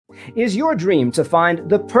Is your dream to find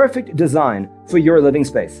the perfect design for your living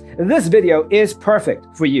space? This video is perfect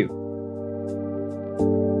for you.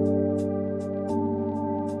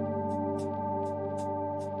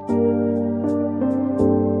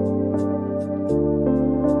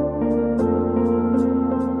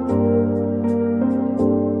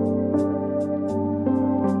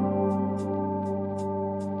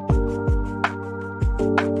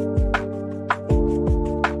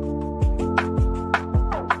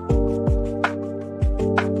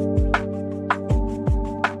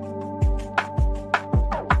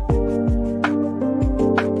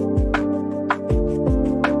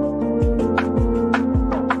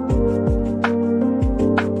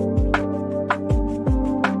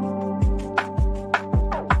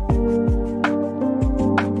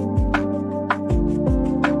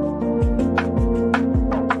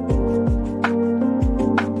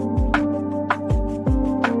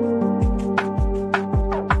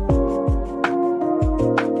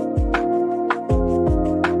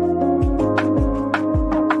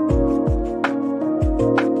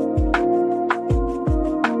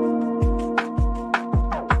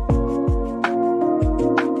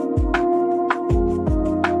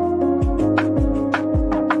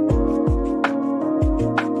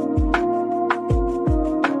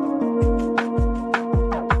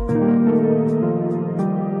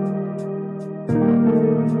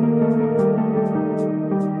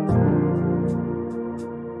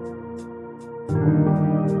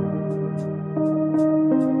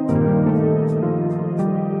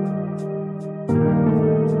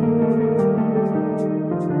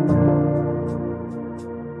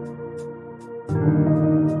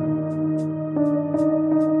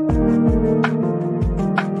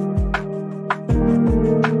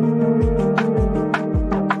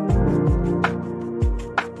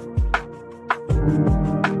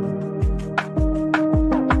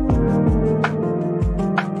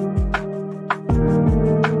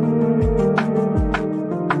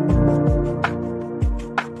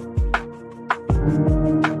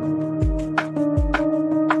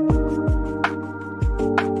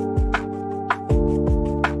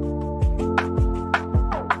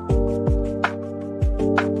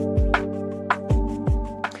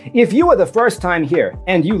 If you are the first time here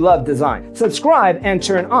and you love design, subscribe and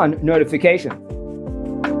turn on notifications.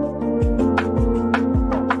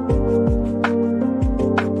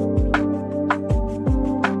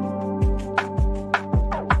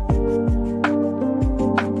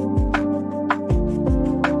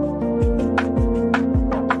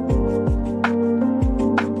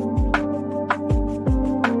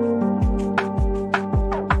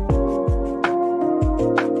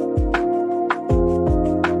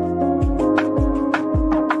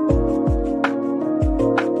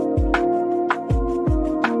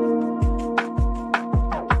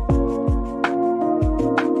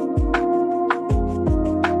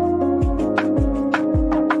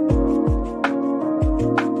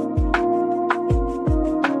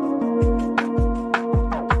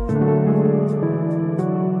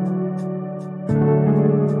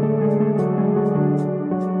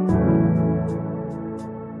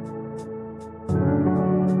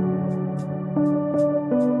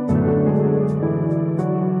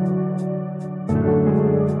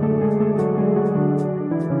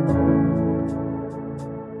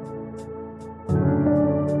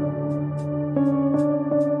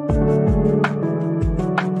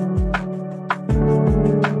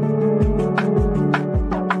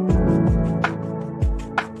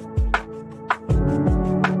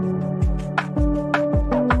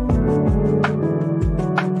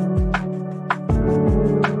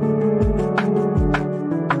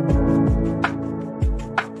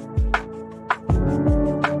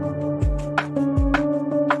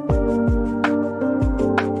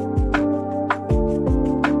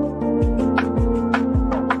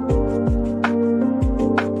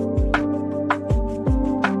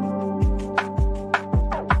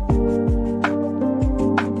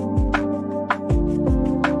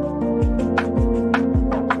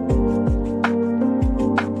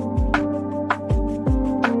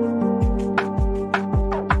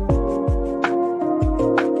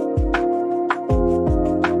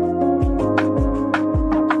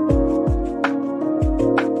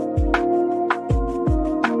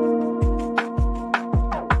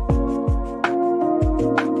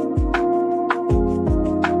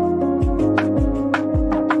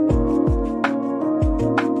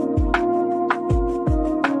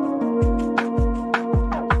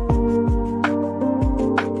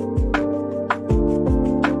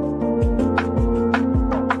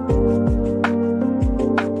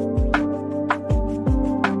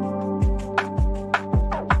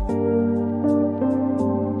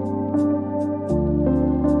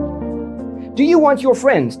 you want your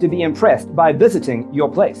friends to be impressed by visiting your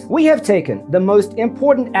place? We have taken the most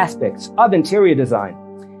important aspects of interior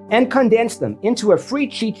design and condensed them into a free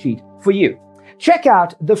cheat sheet for you. Check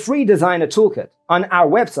out the free designer toolkit on our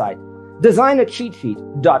website,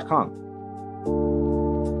 designercheatsheet.com.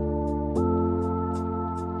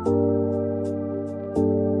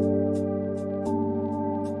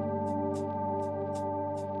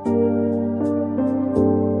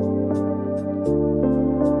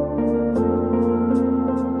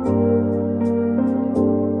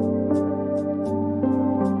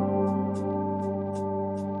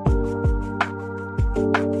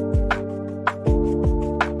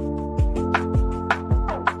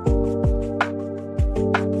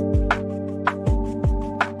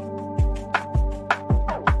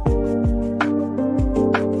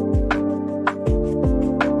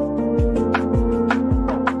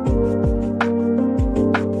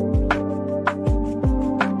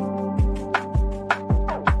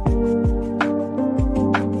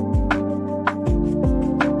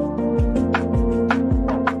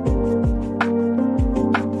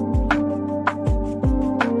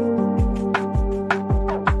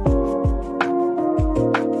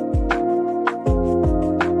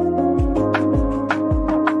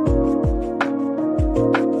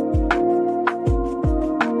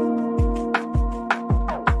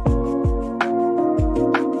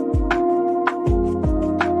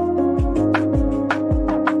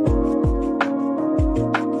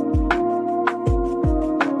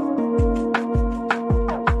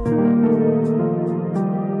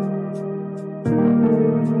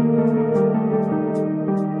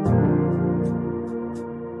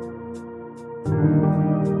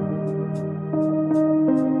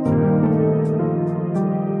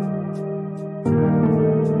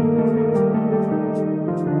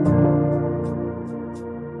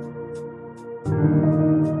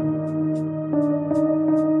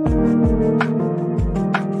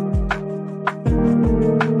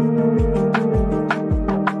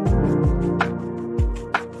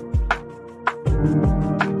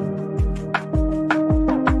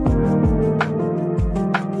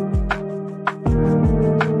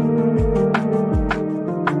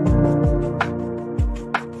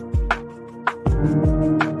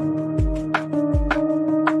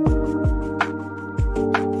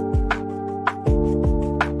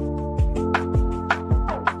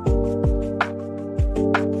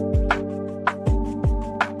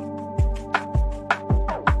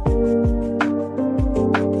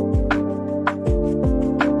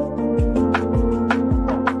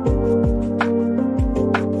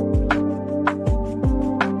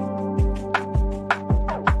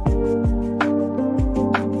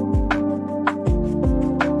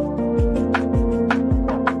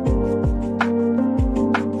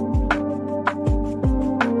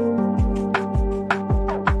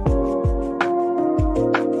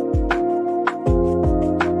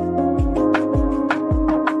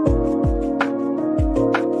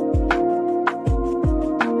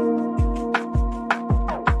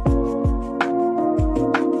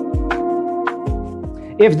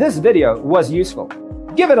 If this video was useful,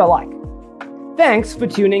 give it a like. Thanks for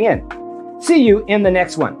tuning in. See you in the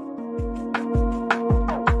next one.